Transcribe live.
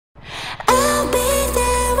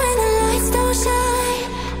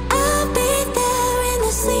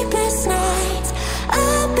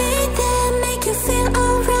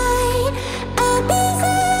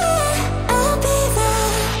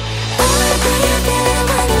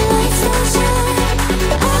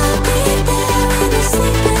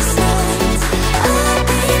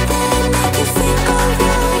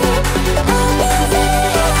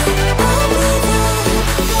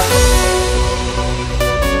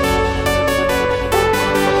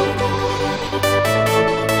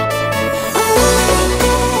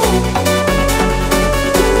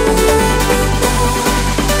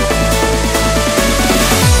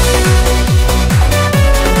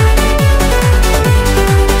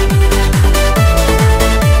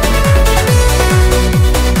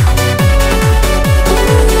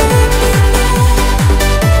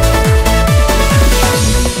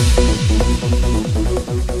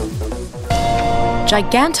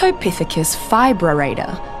Gigantopithecus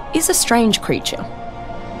fibrirator is a strange creature.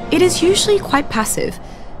 It is usually quite passive,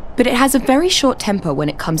 but it has a very short temper when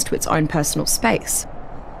it comes to its own personal space.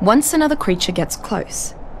 Once another creature gets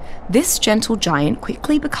close, this gentle giant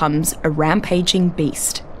quickly becomes a rampaging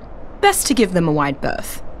beast. Best to give them a wide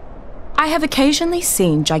berth. I have occasionally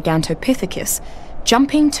seen Gigantopithecus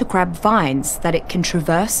jumping to grab vines that it can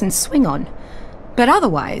traverse and swing on, but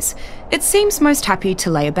otherwise, it seems most happy to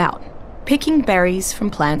lay about, picking berries from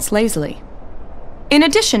plants lazily. In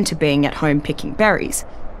addition to being at home picking berries,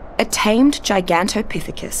 a tamed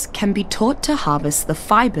Gigantopithecus can be taught to harvest the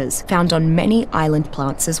fibres found on many island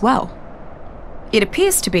plants as well. It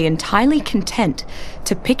appears to be entirely content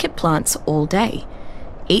to pick at plants all day,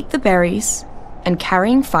 eat the berries, and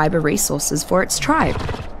carrying fibre resources for its tribe.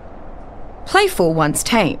 Playful once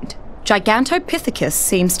tamed, Gigantopithecus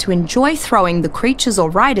seems to enjoy throwing the creatures or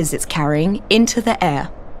riders it's carrying into the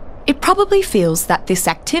air. It probably feels that this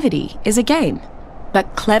activity is a game,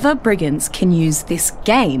 but clever brigands can use this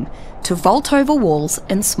game to vault over walls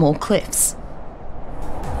and small cliffs.